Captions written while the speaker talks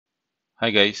Hi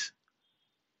guys,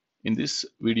 in this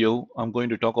video I'm going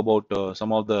to talk about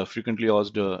some of the frequently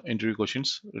asked interview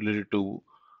questions related to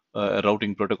a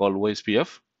routing protocol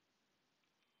OSPF.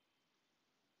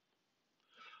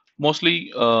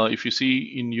 Mostly if you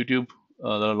see in YouTube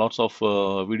there are lots of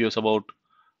videos about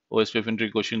OSPF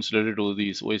interview questions related to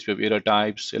these OSPF era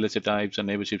types, LSA types and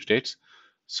neighborship states.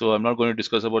 So I'm not going to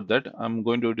discuss about that. I'm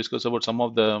going to discuss about some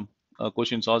of the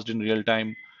questions asked in real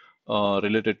time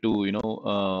related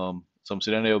to some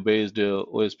scenario based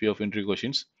OSPF interview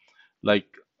questions like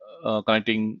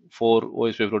connecting four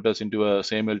OSPF routers into a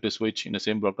same L2 switch in the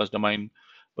same broadcast domain,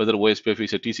 whether OSPF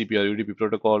is a TCP or UDP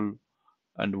protocol,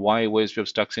 and why OSPF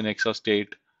stuck in EXA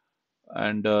state,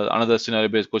 and another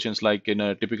scenario-based questions like in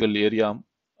a typical area,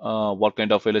 what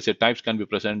kind of LSA types can be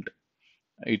present,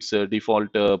 its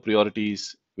default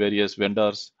priorities, various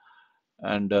vendors,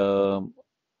 and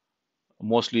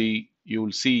mostly you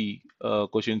will see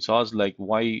questions asked like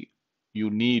why you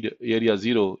need area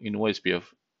 0 in OSPF.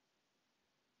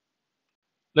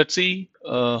 Let's see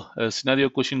scenario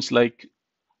questions like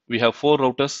we have four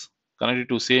routers connected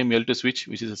to same L2 switch,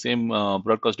 which is the same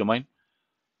broadcast domain.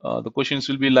 The questions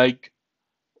will be like,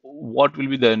 what will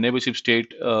be the neighborship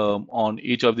state on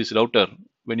each of this router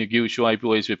when you give show IP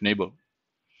OSPF neighbor?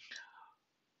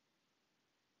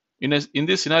 In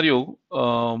this scenario,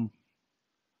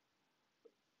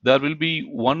 there will be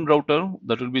one router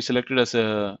that will be selected as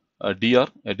a DR,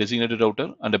 a designated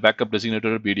router, and a backup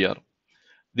designated BDR.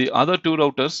 The other two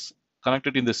routers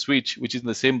connected in the switch, which is in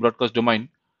the same broadcast domain,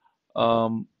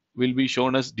 will be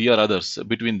shown as DR others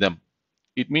between them.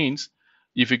 It means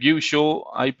if you give show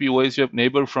IP OSPF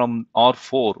neighbor from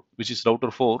R4, which is router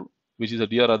 4, which is a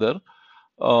DR other,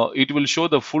 it will show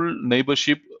the full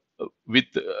neighborship with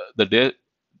the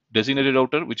designated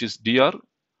router, which is DR,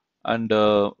 and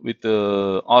with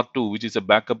R2, which is a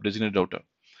backup designated router.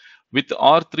 With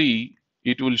R3,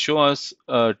 it will show us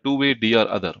a two-way DR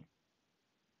other.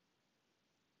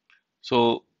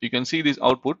 So you can see this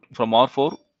output from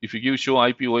R4. If you give show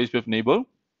IP OSPF neighbor,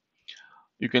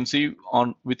 you can see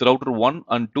on with router 1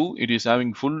 and 2, it is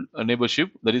having full neighborship,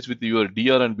 that is with your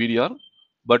DR and BDR.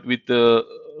 But with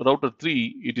router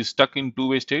 3, it is stuck in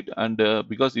two-way state, and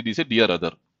because it is a DR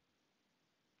other.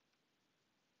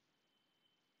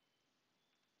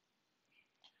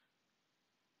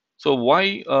 So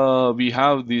why we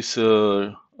have this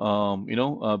behavior?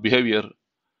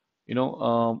 You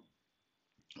know,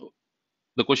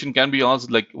 the question can be asked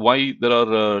like why there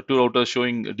are two routers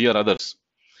showing DR others.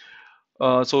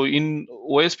 So in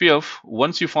OSPF,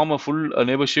 once you form a full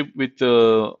neighborship with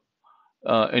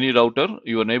any router,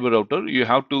 your neighbor router, you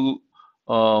have to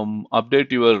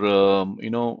update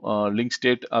your link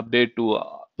state update to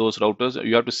those routers.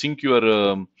 You have to sync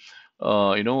your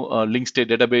link state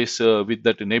database with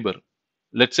that neighbor.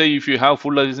 Let's say if you have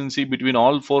full adjacency between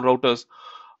all four routers,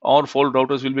 all four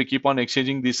routers will be keep on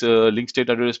exchanging this link state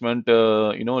advertisement,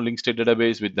 link state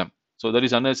database with them. So that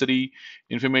is unnecessary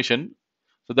information.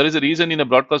 So there is a reason in a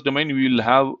broadcast domain we will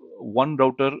have one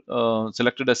router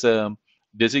selected as a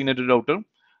designated router.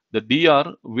 The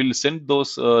DR will send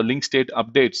those link state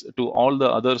updates to all the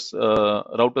others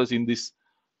routers in this,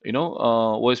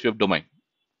 OSPF domain.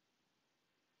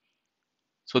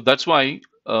 So that's why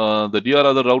the DR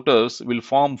other routers will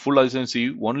form full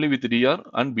adjacency only with DR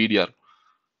and BDR.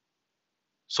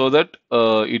 So that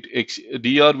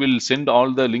DR will send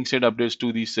all the link state updates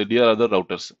to these DR other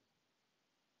routers.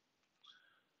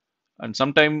 And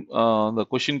sometime the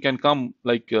question can come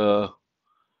like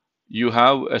you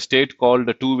have a state called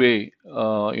a two-way,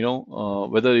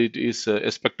 whether it is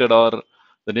expected or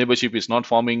the neighborship is not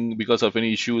forming because of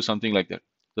any issue, something like that.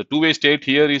 The two-way state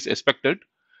here is expected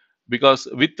because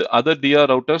with other DR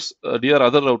routers, DR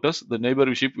other routers, the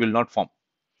neighborship will not form.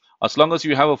 As long as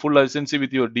you have a full adjacency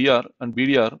with your DR and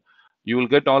BDR, you will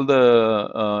get all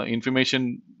the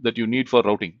information that you need for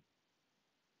routing.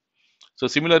 So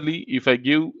similarly, if I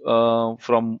give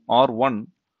from R1,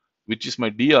 which is my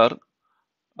DR,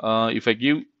 if I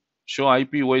give show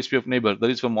IP OSPF neighbor, that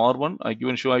is from R1, I give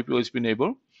and show IP OSPF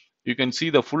neighbor, you can see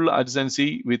the full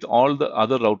adjacency with all the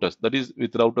other routers, that is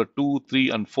with router 2, 3,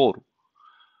 and 4.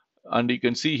 And you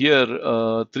can see here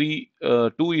 2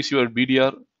 is your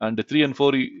BDR and 3 and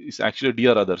 4 is actually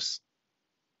DR others.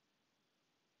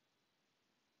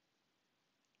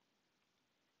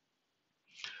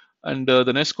 And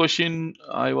the next question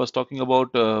I was talking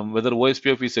about whether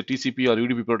OSPF is a TCP or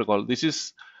UDP protocol. This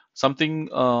is something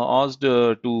asked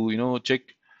to check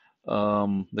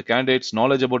the candidate's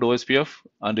knowledge about OSPF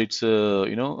and its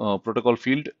protocol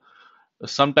field.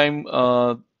 Sometime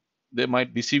they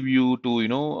might deceive you to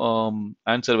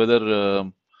answer whether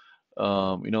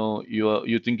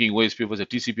you're thinking OSPF was a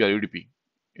TCP or UDP.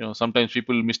 Sometimes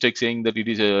people mistake saying that it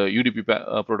is a UDP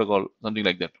protocol, something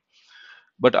like that.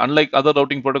 But unlike other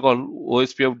routing protocol,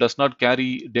 OSPF does not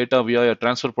carry data via a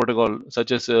transfer protocol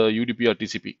such as UDP or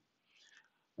TCP.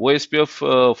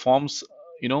 OSPF forms,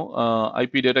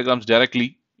 IP datagrams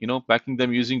directly, packing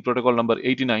them using protocol number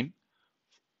 89.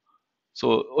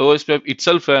 So OSPF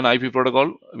itself an IP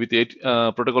protocol with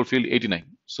protocol field 89.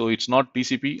 So it's not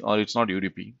TCP or it's not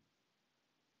UDP.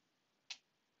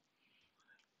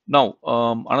 Now,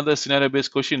 another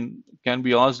scenario-based question can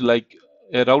be asked like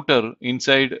a router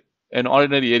inside an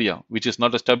ordinary area, which is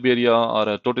not a stub area or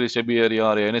a totally stubby area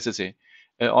or an NSSA.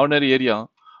 An ordinary area,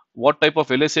 what type of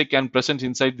LSA can present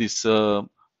inside this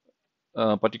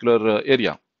particular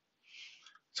area?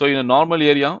 So in a normal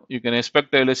area, you can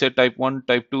expect a LSA type 1,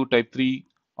 type 2, type 3,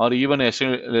 or even a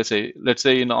LSA. Let's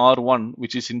say in R1,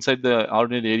 which is inside the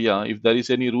ordinary area, if there is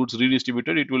any routes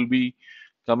redistributed, it will be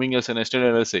coming as an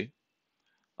extended LSA.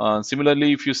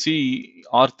 Similarly, if you see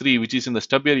R3, which is in the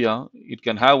stub area, it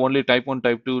can have only type 1,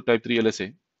 type 2, type 3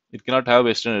 LSA. It cannot have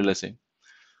external LSA.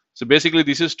 So basically,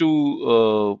 this is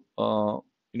to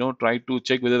try to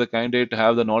check whether the candidate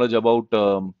have the knowledge about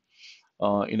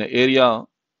in an area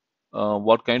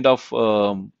what kind of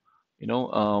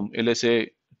LSA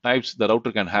types the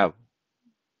router can have.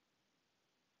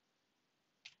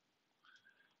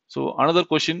 So another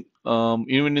question,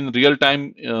 even in real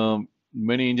time,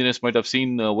 many engineers might have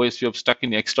seen OSPF stuck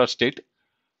in extra state.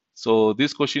 So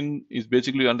this question is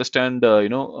basically understand,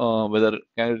 whether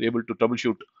candidate able to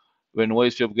troubleshoot when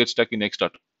OSPF gets stuck in extra.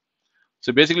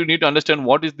 So basically, you need to understand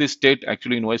what is this state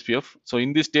actually in OSPF. So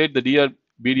in this state, the DR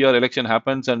BDR election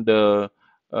happens and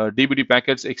DBD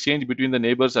packets exchange between the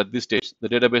neighbors at this stage, the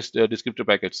database descriptor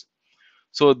packets.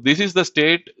 So this is the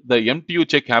state the MTU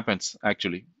check happens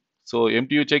actually. So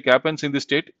MTU check happens in this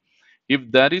state. If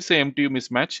there is a MTU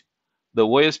mismatch, the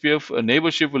OSPF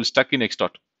neighborship will stuck in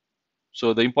extort.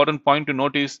 So the important point to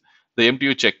note is the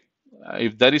MTU check.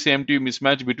 If there is a MTU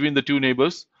mismatch between the two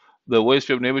neighbors, the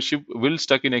OSPF neighborship will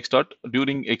stuck in extort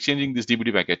during exchanging these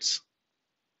DBD packets.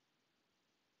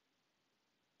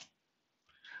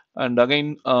 And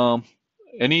again,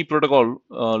 any protocol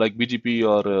like BGP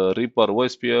or RIP or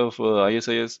OSPF,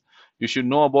 ISIS, you should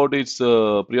know about its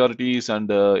priorities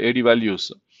and AD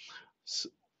values.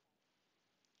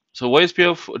 So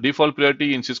OSPF default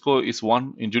priority in Cisco is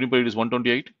 1, in Juniper it is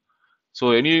 128.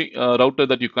 So any router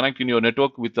that you connect in your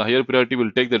network with a higher priority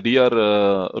will take the DR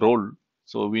role.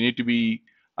 So we need to be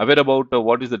aware about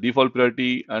what is the default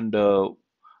priority, and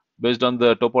based on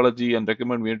the topology and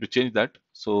recommend, we need to change that.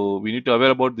 So we need to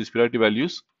aware about these priority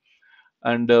values.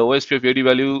 And OSPF AD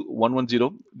value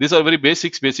 110. These are very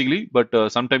basics basically, but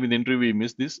sometime in the interview we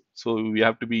miss this. So we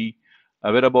have to be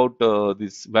aware about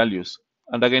these values.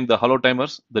 And again, the hello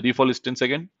timers, the default is 10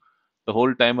 seconds. The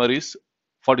whole timer is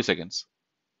 40 seconds.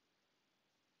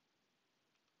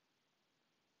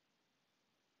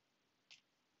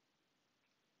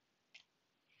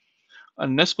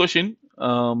 And next question,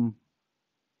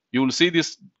 you will see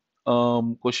this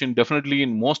question definitely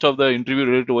in most of the interview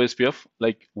related to OSPF,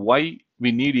 like why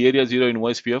we need area 0 in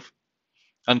OSPF,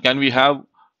 and can we have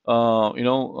 4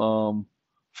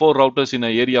 routers in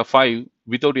a area 5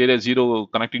 without area 0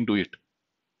 connecting to it.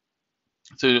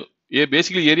 So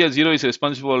basically area 0 is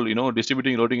responsible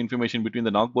distributing routing information between the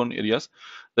knockbound areas.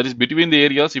 That is between the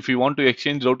areas. If you want to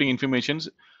exchange routing informations,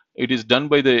 it is done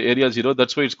by the area 0.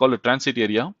 That's why it's called a transit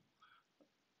area.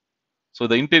 So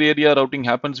the inter-area routing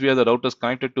happens via the routers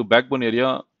connected to backbone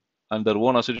area and their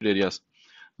own associated areas.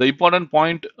 The important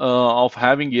point of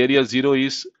having area 0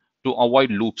 is to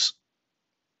avoid loops.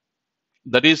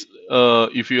 That is,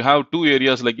 if you have two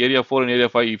areas like area 4 and area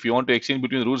 5, if you want to exchange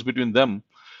between routes between them,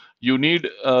 you need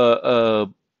a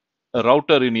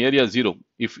router in area 0.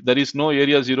 If there is no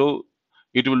area 0,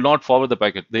 it will not forward the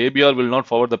packet. The ABR will not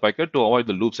forward the packet to avoid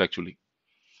the loops actually.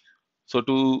 So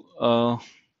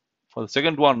for the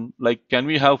second one, like can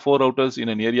we have 4 routers in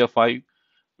an area 5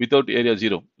 without area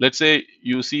 0? Let's say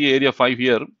you see area 5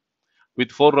 here with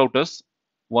 4 routers,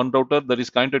 one router that is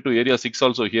connected to area 6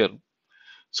 also here.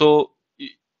 So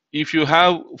if you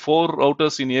have 4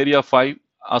 routers in area 5,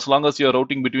 as long as you are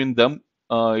routing between them,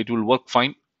 it will work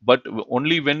fine. But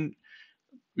only when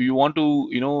you want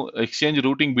to exchange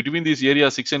routing between these area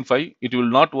 6 and 5, it will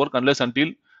not work unless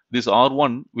until this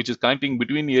R1, which is connecting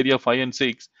between area 5 and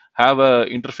 6, have a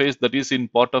interface that is in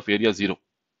part of area 0.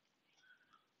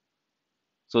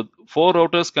 So 4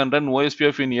 routers can run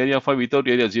OSPF in area 5 without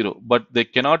area 0, but they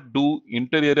cannot do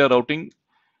inter-area routing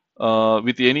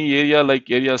with any area like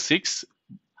area 6,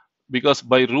 because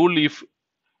by rule, if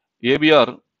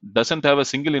ABR doesn't have a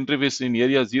single interface in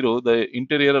area 0, the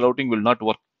inter-area routing will not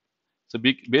work. So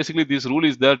basically, this rule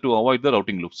is there to avoid the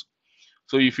routing loops.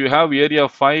 So if you have area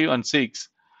 5 and 6,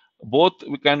 both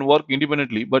can work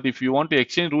independently, but if you want to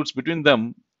exchange routes between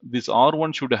them, this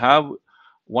R1 should have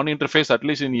one interface at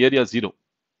least in area 0.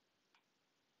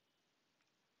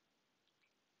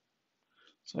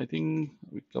 So I think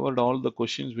we covered all the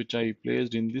questions which I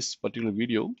placed in this particular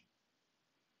video.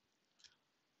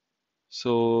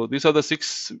 So these are the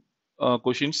 6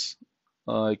 questions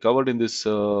I covered in this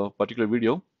particular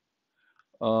video.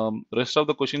 Rest of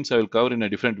the questions I will cover in a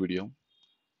different video.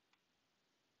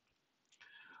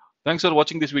 Thanks for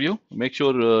watching this video. Make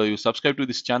sure you subscribe to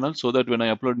this channel so that when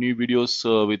I upload new videos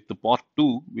with the part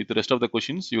 2 with the rest of the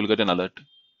questions, you will get an alert.